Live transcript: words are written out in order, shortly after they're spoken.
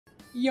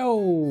Yo,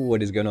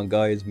 what is going on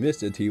guys?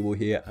 Mr. T-Will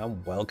here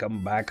and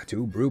welcome back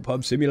to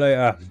Brewpub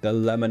Simulator. The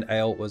lemon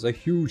ale was a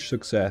huge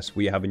success.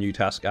 We have a new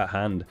task at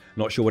hand.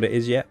 Not sure what it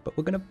is yet, but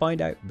we're going to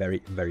find out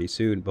very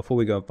soon. Before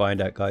we go and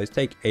find out guys,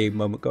 take a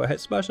moment, go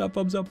ahead, smash that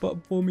thumbs up button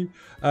for me.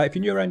 If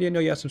you're new around here and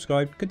you're yet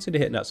subscribed, consider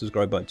hitting that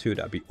subscribe button too,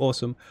 that'd be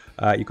awesome.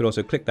 You could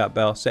also click that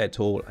bell, set it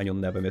to all, and you'll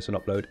never miss an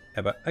upload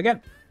ever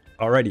again.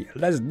 Alrighty,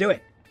 let's do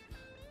it.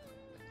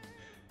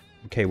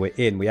 Okay, we're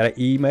in. We had an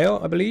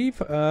email, I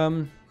believe.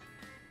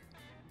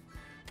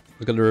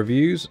 Look at the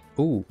reviews.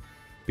 Ooh,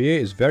 beer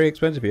is very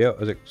expensive here. I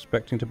was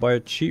expecting to buy a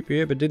cheap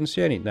beer, but didn't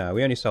see any. Now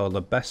we only sell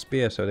the best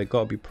beer, so they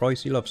gotta be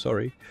pricey, love.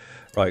 Sorry.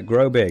 Right,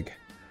 grow big.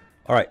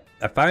 Alright,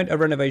 I found a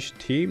renovation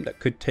team that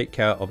could take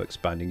care of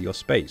expanding your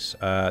space.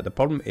 The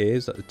problem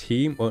is that the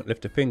team won't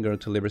lift a finger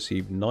until they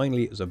receive 9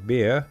 litres of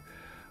beer,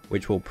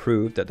 which will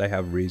prove that they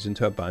have reason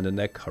to abandon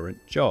their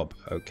current job.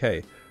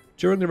 Okay.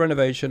 During the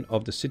renovation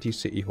of the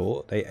city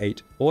hall, they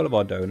ate all of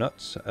our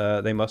donuts.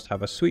 They must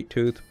have a sweet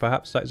tooth.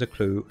 Perhaps that is a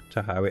clue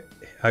to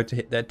how to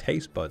hit their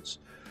taste buds.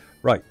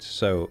 Right,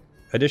 so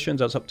additions,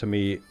 that's up to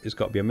me. It's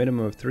got to be a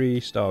minimum of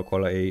 3-star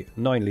quality,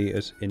 9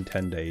 litres in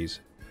 10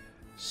 days.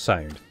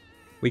 Sound.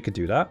 We could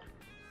do that.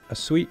 A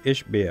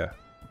sweetish beer.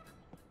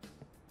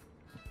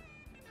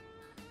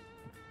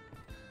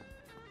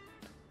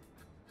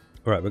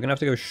 Alright, we're going to have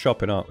to go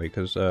shopping, aren't we?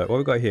 Because what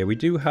we've got here, we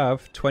do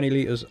have 20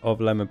 litres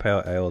of lemon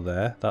pale ale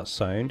there. That's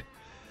sound.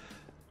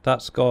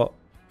 That's got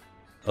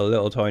a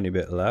little tiny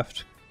bit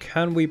left.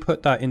 Can we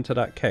put that into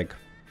that keg?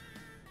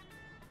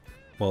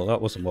 Well,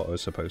 that wasn't what I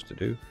was supposed to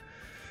do.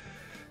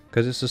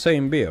 Because it's the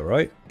same beer,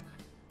 right?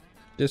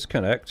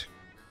 Disconnect.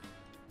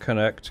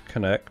 Connect.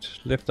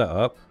 Lift that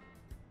up.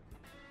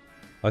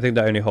 I think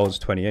that only holds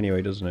 20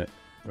 anyway, doesn't it?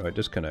 Right,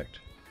 disconnect.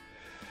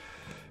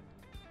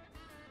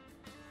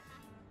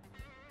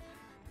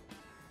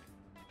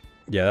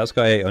 Yeah, that's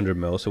got 800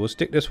 mil, so we'll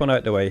stick this one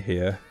out the way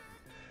here.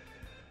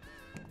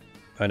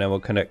 And then we'll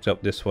connect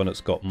up this one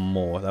that's got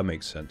more. That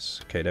makes sense.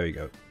 Okay, there we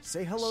go.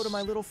 Say hello to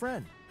my little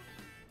friend.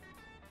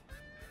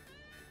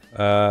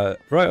 Right,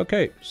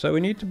 okay. So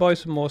we need to buy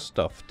some more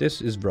stuff. This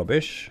is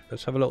rubbish.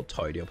 Let's have a little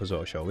tidy up as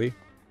well, shall we?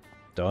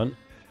 Done.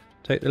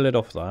 Take the lid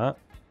off that.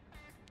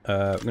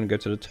 We're going to go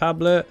to the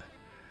tablet.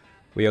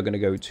 We are going to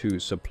go to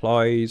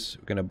supplies.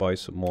 We're going to buy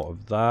some more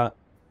of that.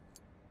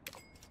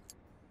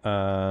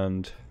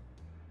 And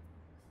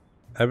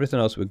everything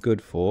else we're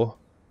good for,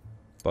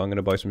 but I'm going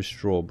to buy some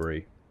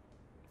strawberry.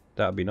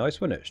 That'd be nice,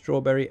 wouldn't it?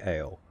 Strawberry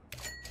ale.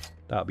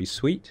 That'd be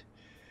sweet.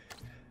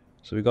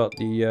 So we got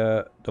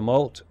the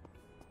malt.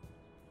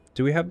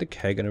 Do we have the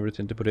keg and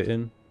everything to put it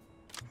in?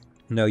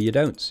 No, you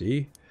don't,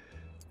 see?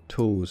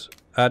 Tools.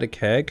 Add a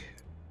keg.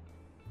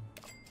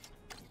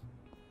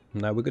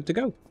 Now we're good to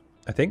go,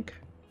 I think.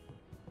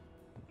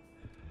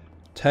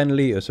 10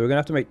 litres, so we're going to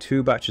have to make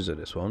 2 batches of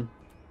this one.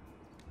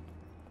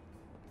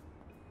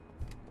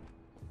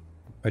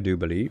 I do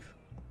believe.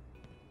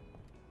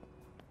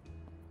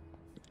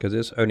 Because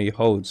this only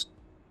holds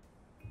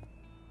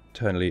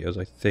 10 litres,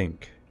 I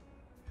think.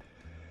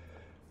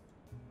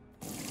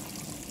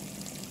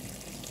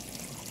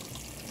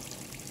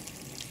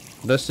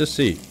 Let's just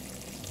see.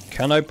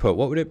 Can I put,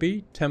 what would it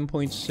be?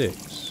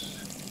 10.6.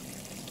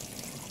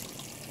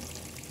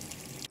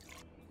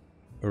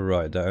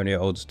 Right, that only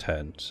holds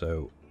 10,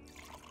 so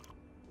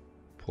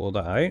pull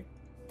that out.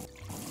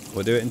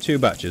 We'll do it in 2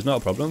 batches,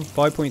 not a problem.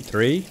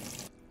 5.3.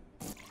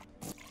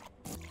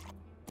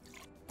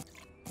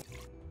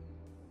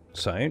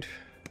 Sound.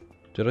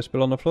 Did I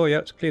spill on the floor? Yeah,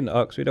 let's clean that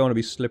up because we don't want to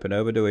be slipping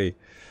over, do we?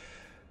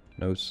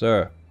 No,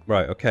 sir.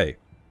 Right, okay.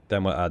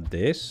 Then we'll add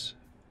this.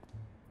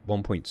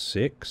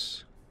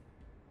 1.6.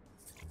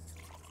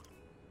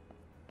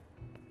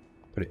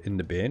 Put it in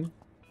the bin.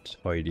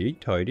 Tidy.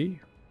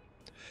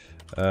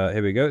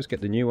 Here we go. Let's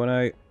get the new one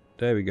out.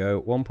 There we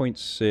go.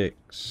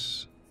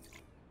 1.6.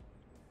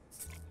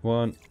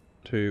 1,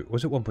 2.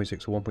 Was it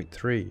 1.6 or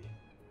 1.3?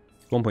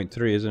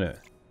 1.3, isn't it?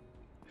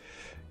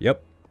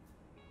 Yep.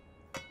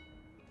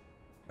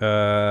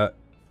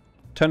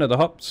 10 of the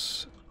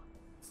hops.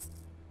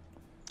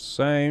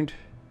 Sound.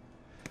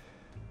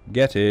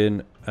 Get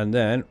in. And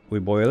then we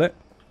boil it.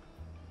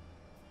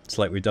 It's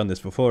like we've done this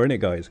before,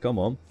 innit, guys? Come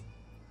on.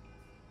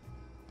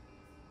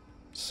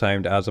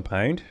 Sound as a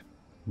pound.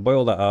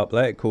 Boil that up.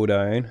 Let it cool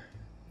down.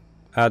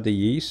 Add the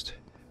yeast.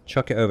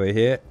 Chuck it over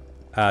here.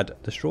 Add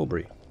the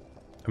strawberry.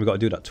 And we've got to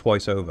do that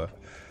twice over.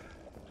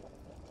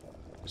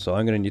 So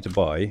I'm going to need to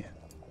buy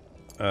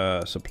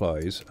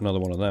supplies. Another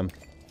one of them.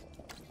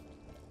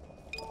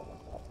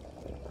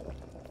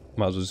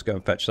 Might as well just go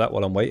and fetch that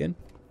while I'm waiting.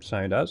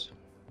 Sound as.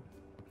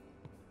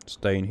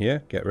 Stain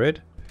here. Get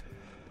rid.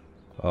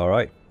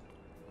 Alright.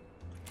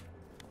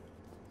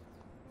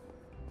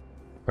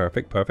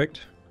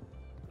 Perfect.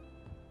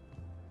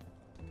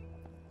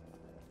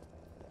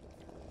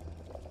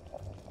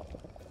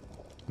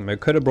 I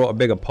could have brought a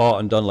bigger pot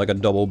and done like a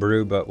double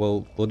brew, but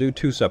we'll do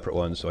 2 separate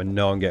ones, so I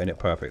know I'm getting it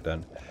perfect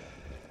then.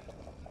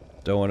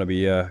 Don't want to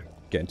be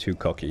getting too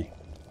cocky.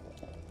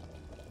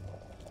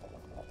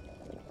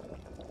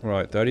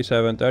 Right,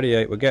 37,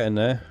 38, we're getting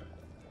there.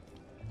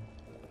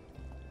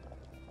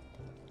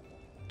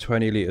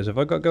 20 litres. Have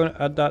I got to go and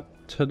add that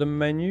to the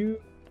menu?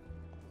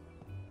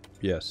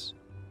 Yes.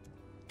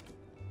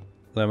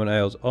 Lemon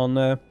ale's on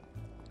there.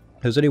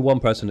 There's only one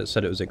person that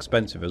said it was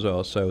expensive as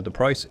well, so the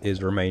price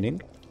is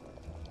remaining.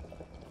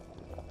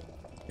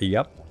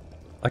 Yep.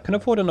 I can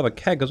afford another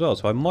keg as well,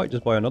 so I might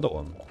just buy another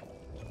one.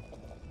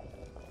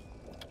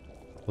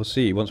 We'll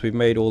see once we've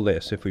made all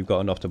this if we've got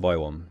enough to buy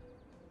one.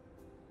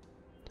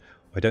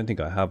 I don't think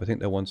I have. I think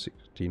they're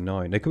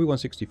 169. They could be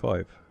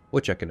 165.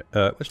 We're checking it.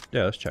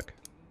 Let's check.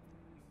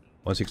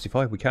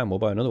 165. We can. We'll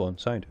buy another one.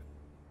 Signed.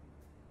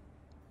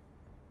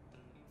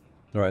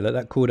 Alright, let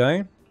that cool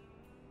down.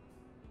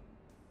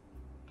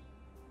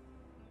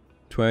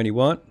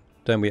 21.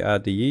 Then we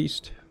add the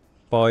yeast.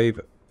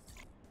 5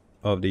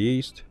 of the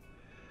yeast.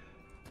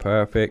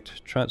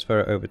 Perfect.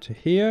 Transfer it over to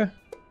here.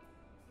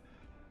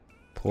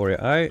 Pour it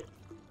out.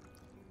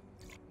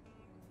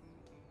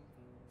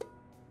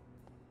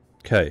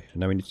 Okay,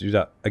 now we need to do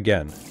that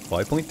again.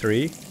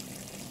 5.3.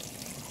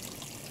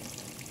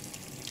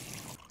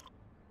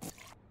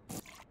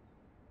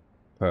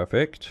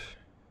 Perfect.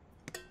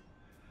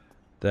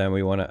 Then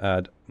we want to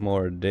add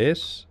more of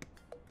this.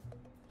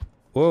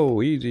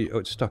 Whoa, easy. Oh,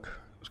 it's stuck.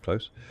 It was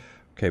close.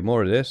 Okay,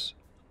 more of this.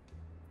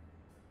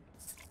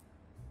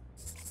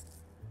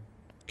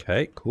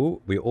 Okay,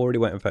 cool. We already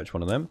went and fetched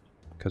one of them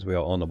because we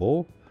are on the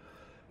ball.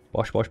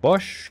 Bosh, bosh,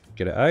 bosh.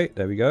 Get it out.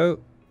 There we go.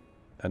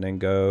 And then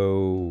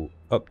go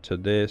up to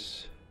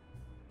this.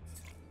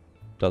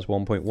 Does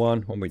 1.1,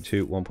 1.2,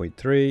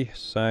 1.3.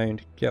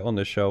 Sound. Get on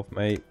the shelf,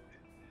 mate.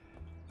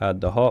 Add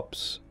the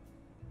hops.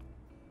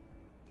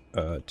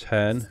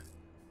 10.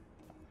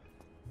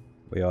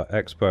 We are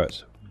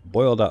experts.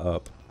 Boil that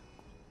up.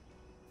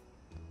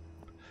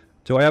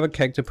 Do I have a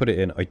keg to put it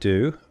in? I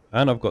do.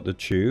 And I've got the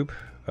tube.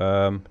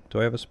 Do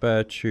I have a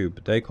spare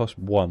tube? They cost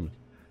 1.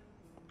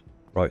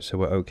 Right, so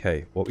we're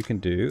okay. What we can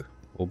do,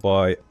 we'll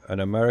buy an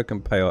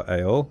American Pale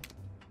Ale.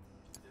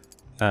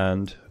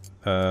 And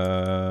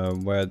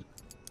where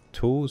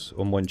tools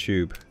on 1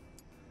 tube.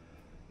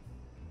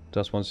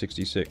 That's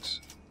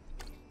 166.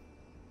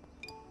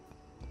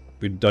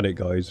 We've done it,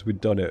 guys. We've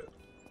done it.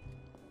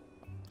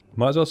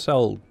 Might as well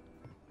sell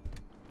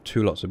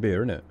 2 lots of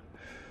beer, innit?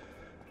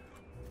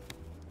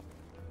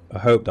 I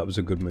hope that was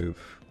a good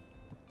move.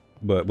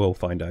 But we'll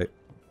find out.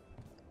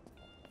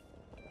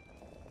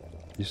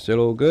 You still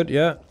all good?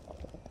 Yeah.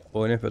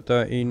 Boiling for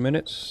 13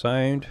 minutes.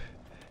 Sound.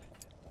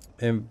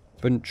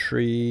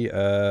 Inventory.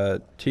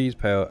 Teas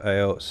Pale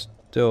Ale.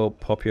 Still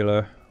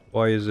popular.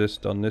 Why is this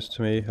done this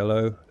to me?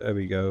 Hello? There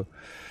we go.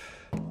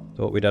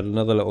 Thought we'd had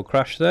another little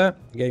crash there.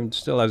 The game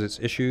still has its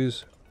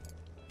issues.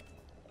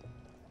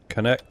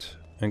 Connect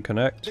and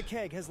connect. The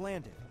keg has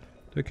landed.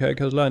 The keg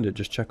has landed.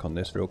 Just check on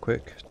this real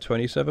quick.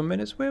 27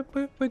 minutes. We're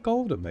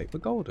golden, mate. We're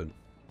golden.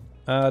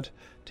 Add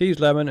teas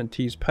lemon and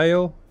teas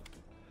pale.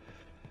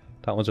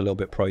 That one's a little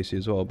bit pricey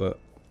as well, but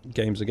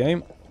game's a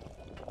game.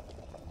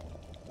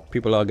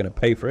 People are going to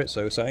pay for it,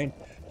 so saying.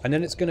 And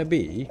then it's going to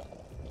be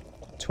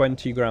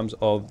 20 grams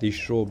of the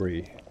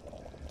strawberry,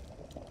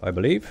 I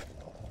believe.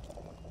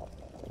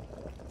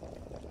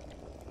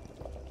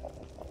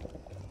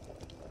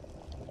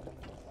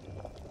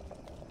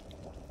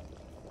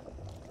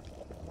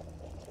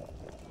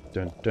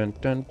 Dun dun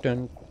dun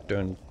dun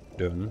dun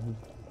dun.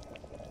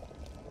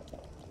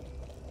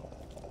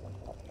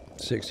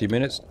 60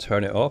 minutes,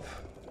 turn it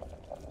off.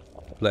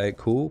 Let it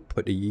cool,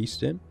 put the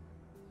yeast in.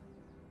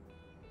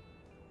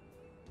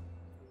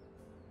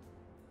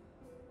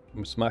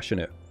 I'm smashing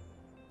it.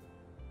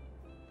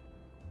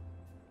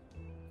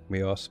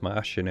 We are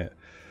smashing it.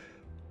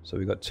 So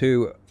we've got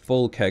 2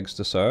 full kegs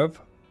to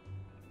serve.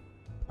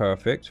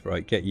 Perfect.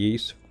 Right, get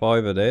yeast.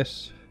 5 of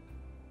this.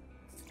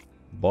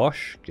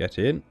 Bosh, get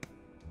in.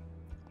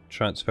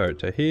 Transfer it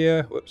to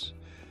here. Whoops.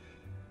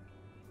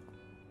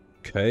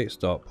 Okay,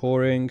 start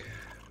pouring.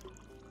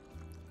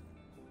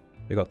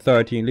 They got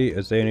 13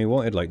 litres. They only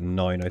wanted like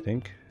 9, I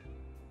think.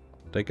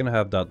 They can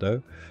have that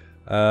though.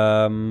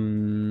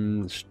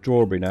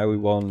 Strawberry now. We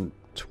want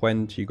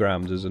 20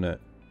 grams, isn't it?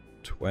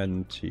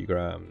 20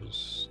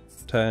 grams.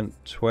 10,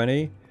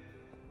 20.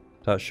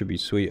 That should be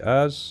sweet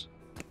as.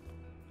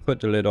 Put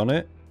the lid on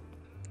it.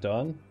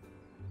 Done.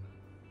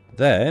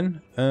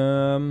 Then,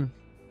 I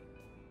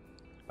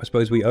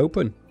suppose we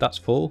open. That's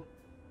full.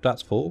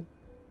 That's full.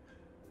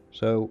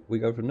 So we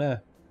go from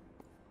there.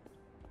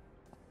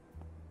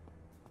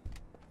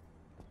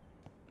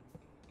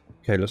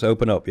 Okay, let's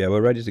open up. Yeah, we're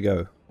ready to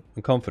go.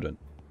 I'm confident.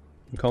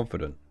 I'm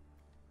confident.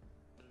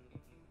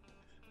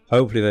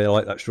 Hopefully they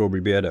like that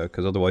strawberry beer though,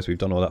 because otherwise we've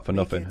done all that for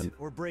nothing. Make it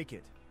or break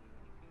it.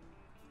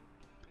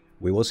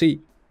 We will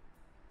see.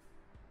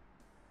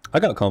 I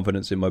got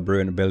confidence in my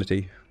brewing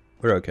ability.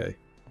 We're okay.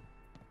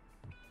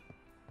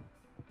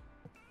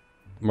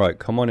 Right,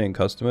 come on in,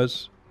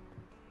 customers.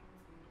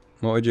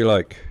 What would you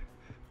like?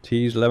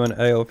 Teas lemon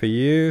ale for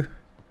you.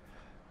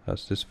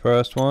 That's this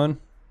first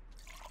one.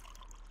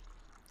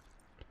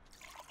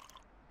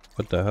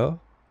 What the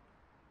hell?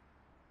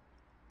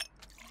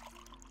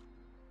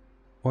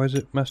 Why is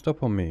it messed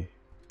up on me?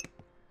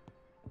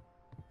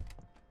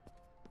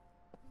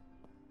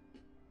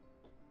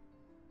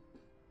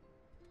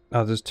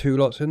 Oh, there's 2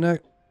 lots in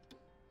there.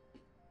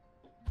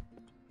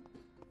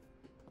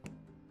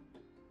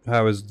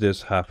 How has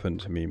this happened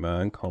to me,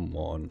 man? Come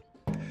on.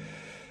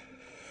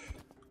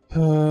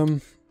 No,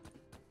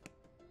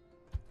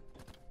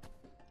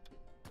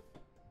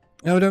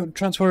 don't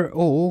transfer it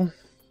all.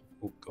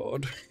 Oh,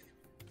 God.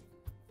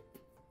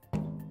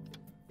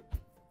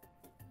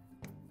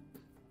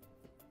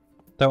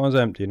 That one's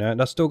empty now.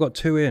 That's still got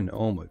 2 in.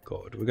 Oh, my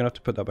God. We're going to have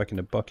to put that back in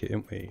the bucket,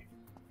 aren't we?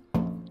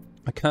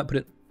 I can't put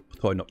it...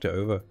 I thought I knocked it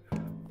over.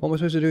 What am I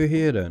supposed to do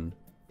here, then?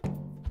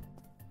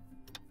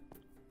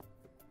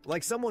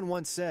 Like someone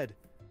once said,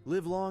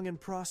 live long and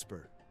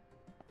prosper.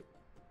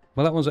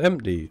 Well, that one's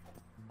empty.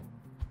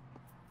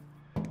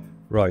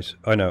 Right,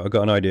 I know. I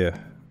got an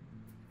idea.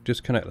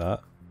 Disconnect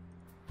that.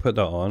 Put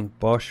that on.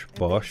 Bosh,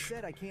 bosh.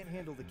 Said I can't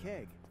handle the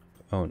keg.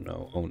 Oh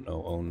no, oh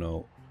no, oh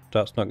no.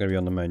 That's not going to be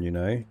on the menu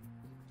now.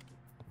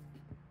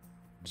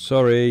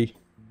 Sorry.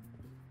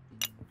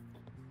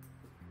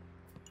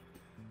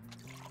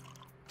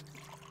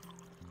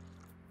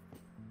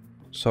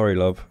 Sorry,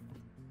 love.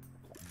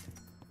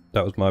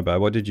 That was my bad.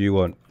 What did you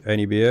want?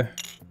 Any beer?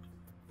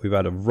 We've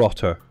had a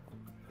rotter.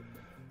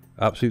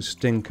 Absolute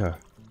stinker.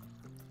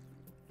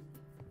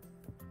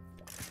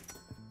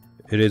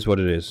 It is what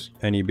it is.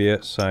 Any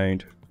beer?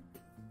 Sound.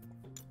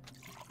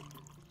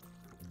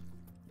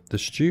 The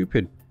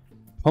stupid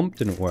pump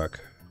didn't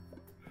work.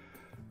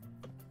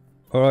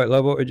 Alright,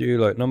 love, what would you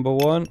like? Number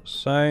 1,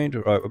 sound.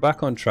 Right, we're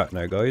back on track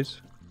now,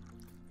 guys.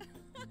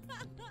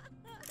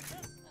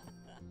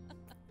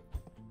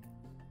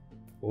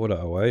 Pour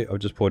that away. I've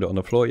just poured it on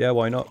the floor. Yeah,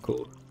 why not?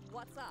 Cool.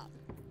 What's up?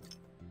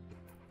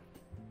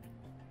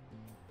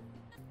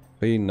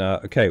 Clean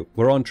that. Okay,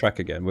 we're on track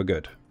again. We're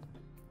good.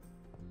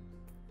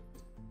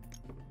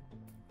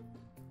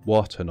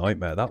 What a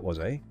nightmare that was,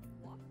 eh?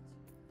 What?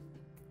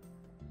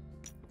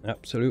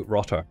 Absolute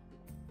rotter.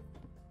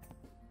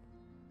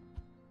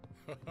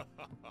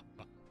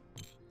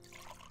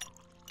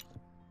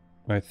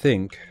 I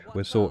think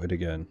we're sorted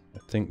again. I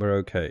think we're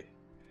okay.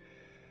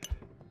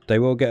 They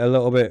will get a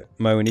little bit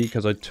moany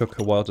because I took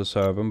a while to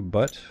serve them,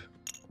 but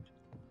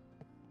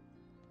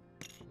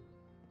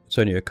it's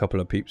only a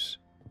couple of peeps.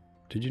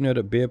 Did you know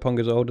that beer pong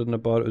is older than the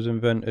bar that was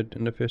invented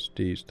in the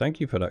 50s? Thank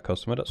you for that,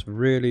 customer. That's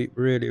really,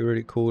 really,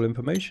 really cool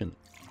information.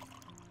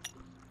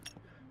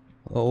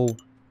 Oh,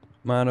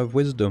 man of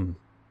wisdom.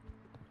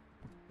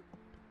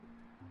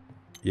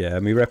 Yeah,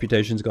 my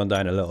reputation's gone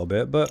down a little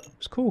bit, but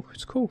it's cool.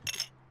 It's cool.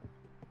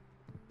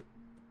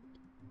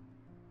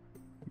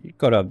 You've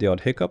got to have the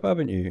odd hiccup,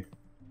 haven't you?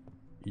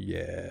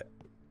 Yeah.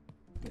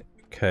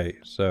 Okay,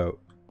 so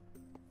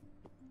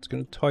it's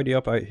going to tidy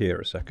up out here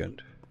a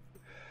second.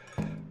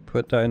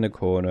 Put that in the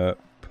corner.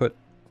 Put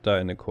that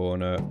in the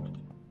corner.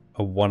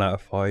 A 1 out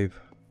of 5.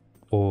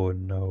 Oh,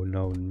 no,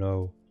 no,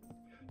 no.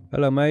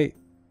 Hello, mate.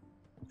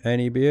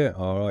 Any beer?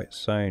 Alright,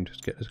 sound.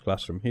 Let's get this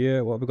glass from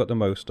here. What have we got the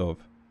most of?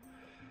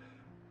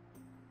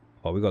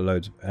 Oh, we got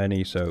loads of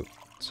any, so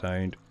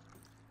sound.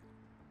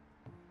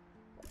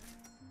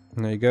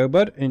 There you go,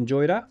 bud.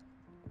 Enjoy that.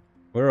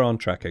 We're on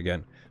track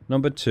again.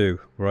 Number 2.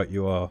 Right,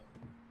 you are.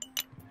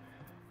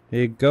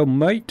 Here you go,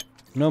 mate.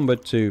 Number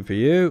 2 for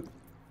you.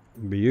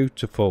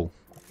 Beautiful.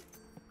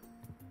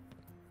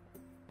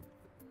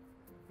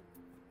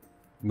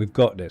 We've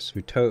got this.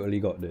 We've totally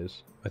got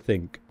this. I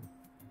think.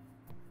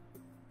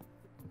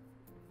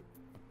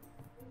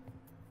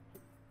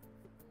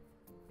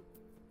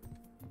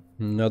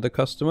 Another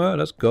customer.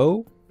 Let's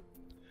go.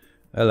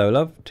 Hello,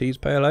 love. Tea's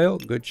Pale Ale.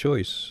 Good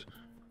choice.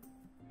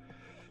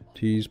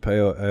 Tea's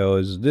Pale Ale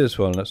is this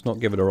one. Let's not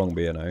give it a wrong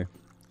beer now.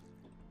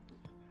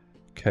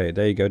 Okay,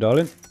 there you go,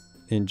 darling.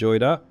 Enjoy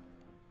that.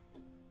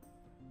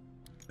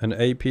 An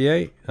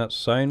APA. That's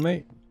sound,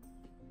 mate.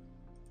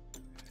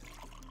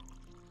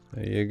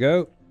 There you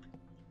go.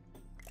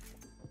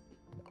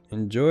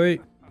 Enjoy.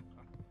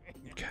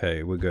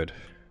 Okay, we're good.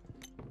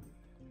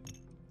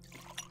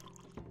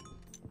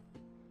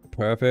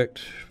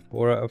 Perfect.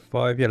 4 out of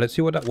 5. Yeah, let's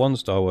see what that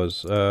 1-star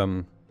was.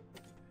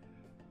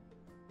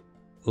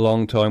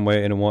 Long time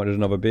waiting and wanted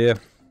another beer.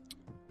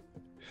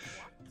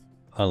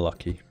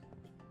 Unlucky.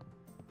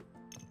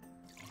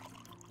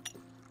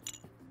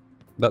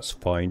 That's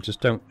fine. Just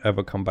don't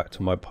ever come back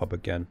to my pub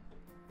again.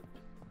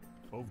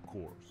 Of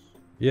course.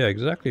 Yeah,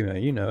 exactly,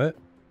 mate. You know it.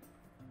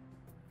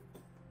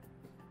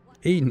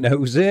 He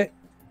knows it.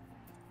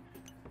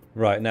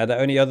 Right, now the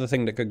only other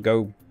thing that could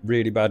go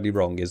really badly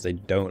wrong is they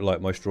don't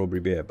like my strawberry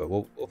beer, but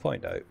we'll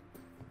find out.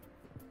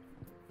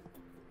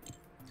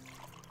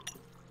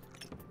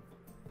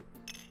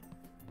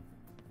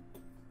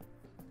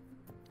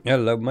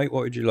 Hello, mate.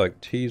 What would you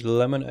like? Tea's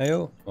lemon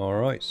ale?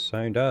 Alright,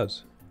 sound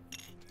as.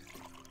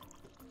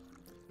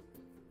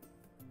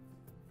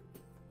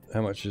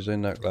 How much is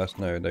in that glass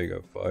now? There you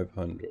go,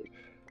 500.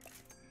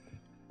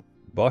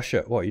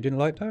 Bosha, what, you didn't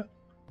like that?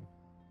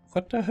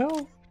 What the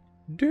hell?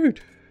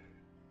 Dude.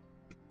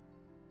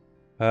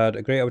 I had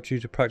a great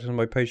opportunity to practice on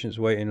my patience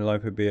waiting in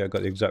line for beer. I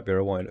got the exact beer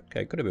I wanted.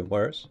 Okay, could have been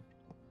worse.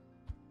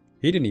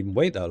 He didn't even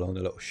wait that long,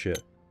 the little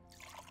shit.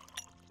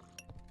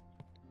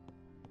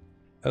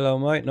 Hello,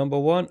 mate. Number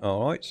 1.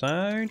 Alright,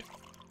 sound.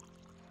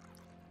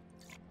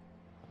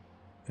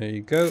 There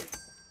you go.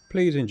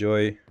 Please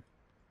enjoy.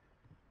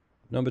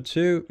 Number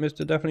 2,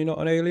 Mr. Definitely Not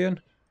an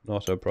Alien.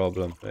 Not a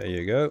problem. There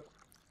you go.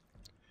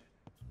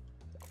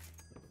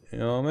 You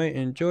know, mate,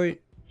 enjoy.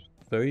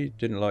 So he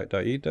didn't like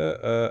that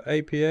either.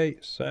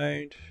 APA,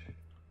 sound.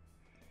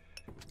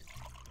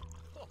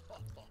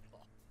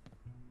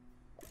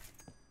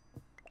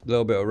 A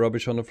little bit of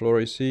rubbish on the floor,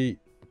 I see.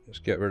 Let's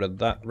get rid of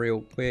that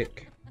real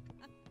quick.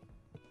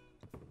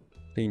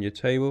 Clean your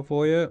table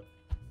for you.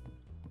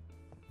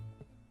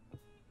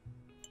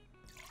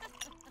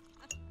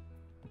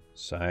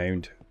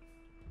 Sound.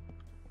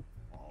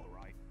 All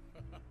right.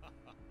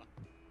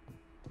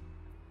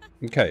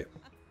 Okay.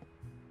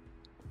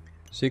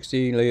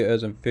 16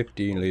 litres and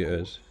 15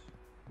 litres.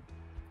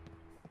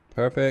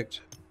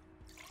 Perfect.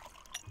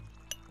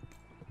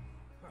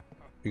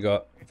 We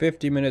got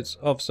 50 minutes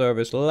of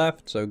service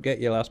left, so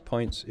get your last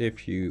points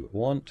if you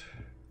want.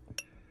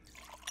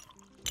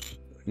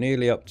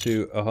 Nearly up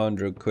to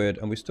 100 quid,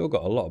 and we still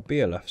got a lot of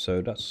beer left,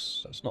 so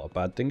that's not a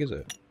bad thing, is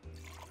it?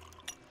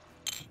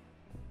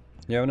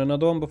 You having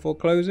another one before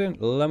closing?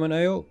 Lemon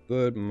ale?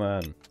 Good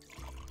man.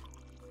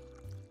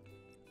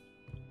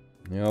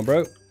 Yeah,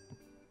 bro.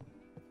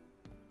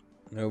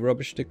 No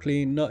rubbish to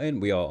clean, nothing.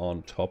 We are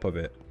on top of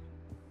it.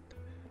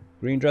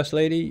 Green dress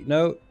lady?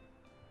 No.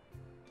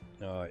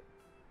 Alright.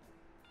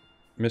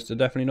 Mr.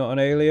 Definitely Not an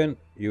Alien.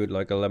 You would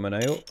like a lemon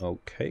ale?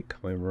 Okay,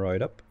 coming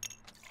right up.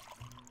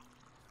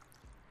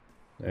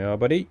 There you are,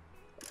 buddy.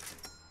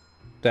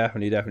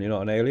 Definitely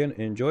not an alien.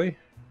 Enjoy.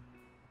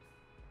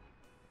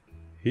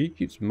 He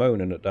keeps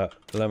moaning at that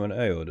lemon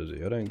ale, does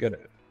he? I don't get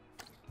it.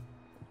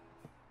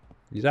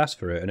 He's asked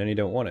for it and then he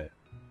don't want it.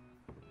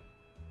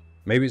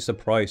 Maybe it's the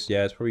price.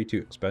 Yeah, it's probably too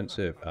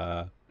expensive.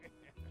 Oh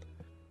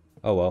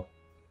well.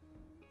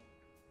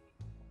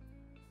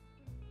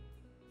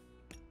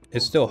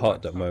 It's still hot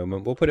at the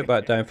moment. We'll put it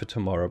back down for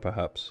tomorrow,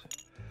 perhaps.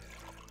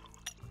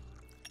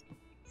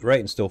 The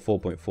rating's still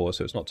 4.4,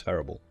 so it's not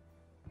terrible.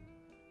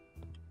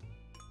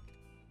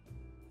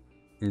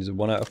 He's a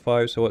 1 out of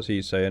 5, so what's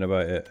he saying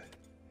about it?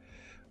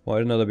 Why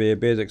another beer?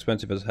 Beer's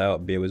expensive as hell.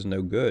 Beer was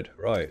no good.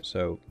 Right,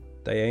 so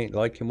they ain't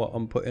liking what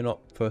I'm putting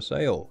up for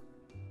sale.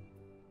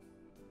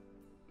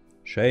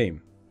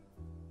 Shame.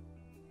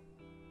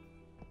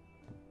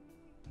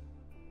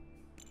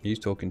 He's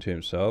talking to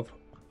himself.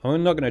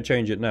 I'm not going to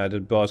change it now. The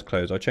bar's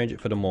closed. I'll change it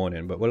for the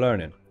morning, but we're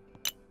learning.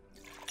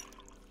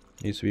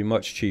 Needs to be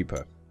much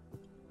cheaper.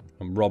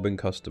 I'm robbing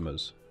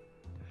customers.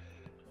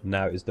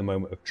 Now is the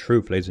moment of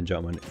truth, ladies and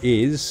gentlemen.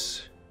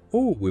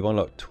 Oh, we've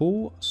unlocked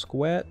tall,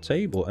 square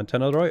table and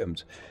 10 other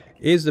items.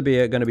 Is the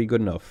beer going to be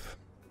good enough?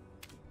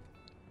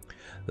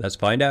 Let's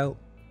find out.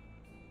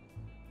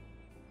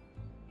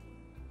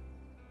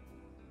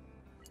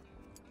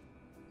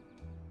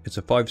 It's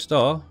a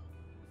 5-star.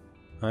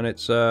 And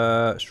it's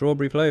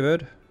strawberry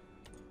flavored.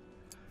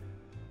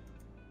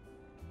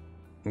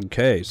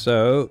 Okay,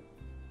 so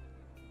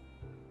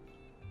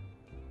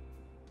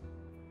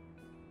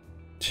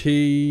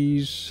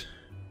teas.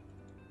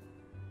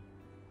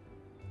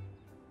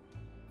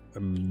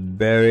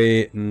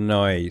 Very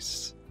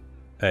nice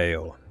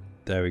ale.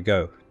 There we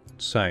go.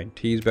 Sound.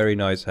 Tea's very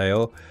nice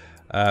ale.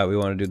 We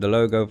want to do the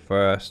logo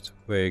first.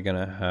 We're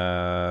gonna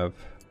have,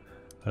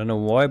 I don't know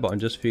why, but I'm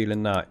just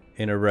feeling that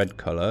in a red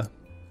color.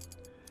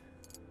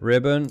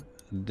 Ribbon,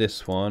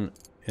 this one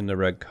in the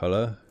red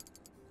color.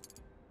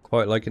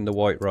 Quite liking the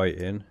white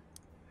writing.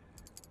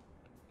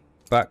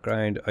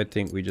 Background, I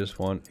think we just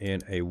want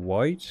in a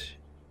white.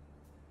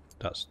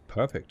 That's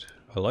perfect.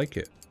 I like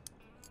it.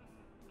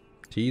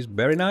 Tea's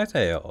very nice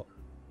ale.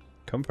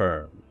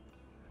 Confirm.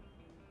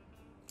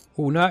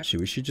 Oh, no,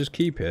 actually, we should just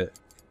keep it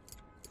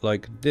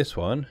like this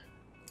one.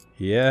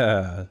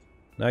 Yeah,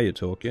 now you're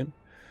talking.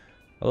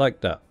 I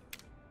like that.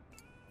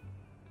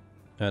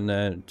 And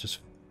then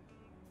just,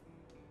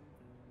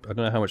 I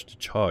don't know how much to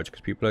charge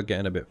because people are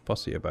getting a bit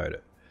fussy about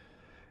it.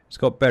 It's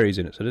got berries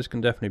in it, so this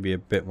can definitely be a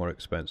bit more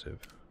expensive.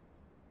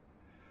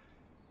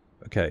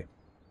 Okay.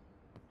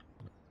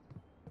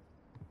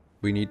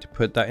 We need to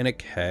put that in a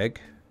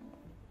keg,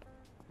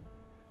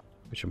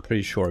 which I'm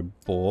pretty sure I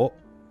bought.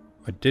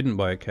 I didn't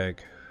buy a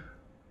keg.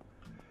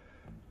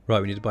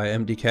 Right, we need to buy an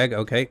empty keg.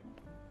 Okay.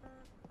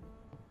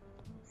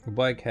 We'll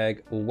buy a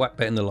keg, we'll whack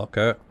that in the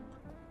locker,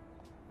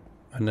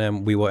 and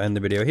then we will end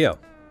the video here.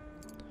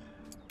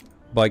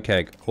 Buy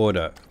keg,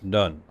 order,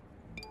 done.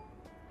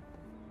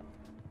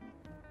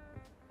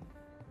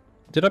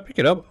 Did I pick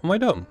it up? Am I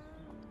dumb?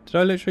 Did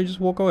I literally just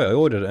walk away? I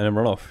ordered it and then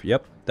run off.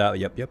 Yep, that,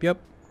 yep.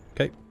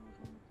 Okay.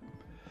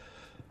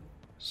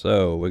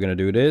 So, we're gonna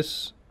do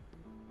this.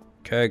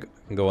 Keg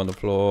can go on the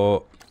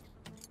floor.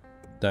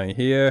 Down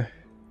here.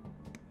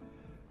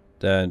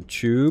 Then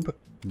tube.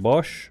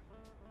 Bosch.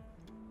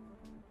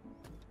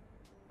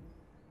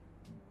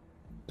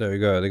 There we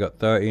go. They got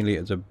 13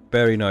 litres of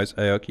very nice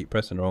ale. Keep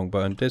pressing the wrong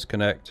button.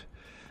 Disconnect.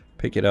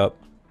 Pick it up.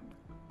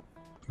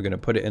 We're gonna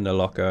put it in the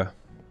locker.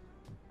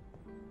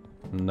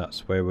 And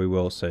that's where we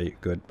will say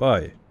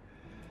goodbye.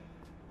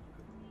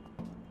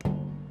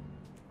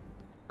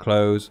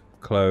 close,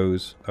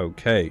 close.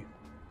 Okay.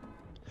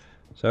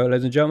 So,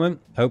 ladies and gentlemen,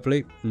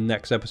 hopefully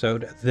next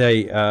episode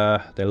they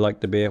like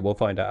the beer. We'll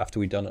find out after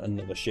we've done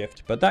another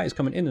shift. But that is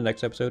coming in the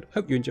next episode.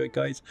 Hope you enjoyed,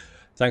 guys.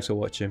 Thanks for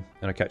watching,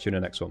 and I'll catch you in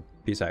the next one.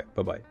 Peace out.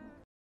 Bye-bye.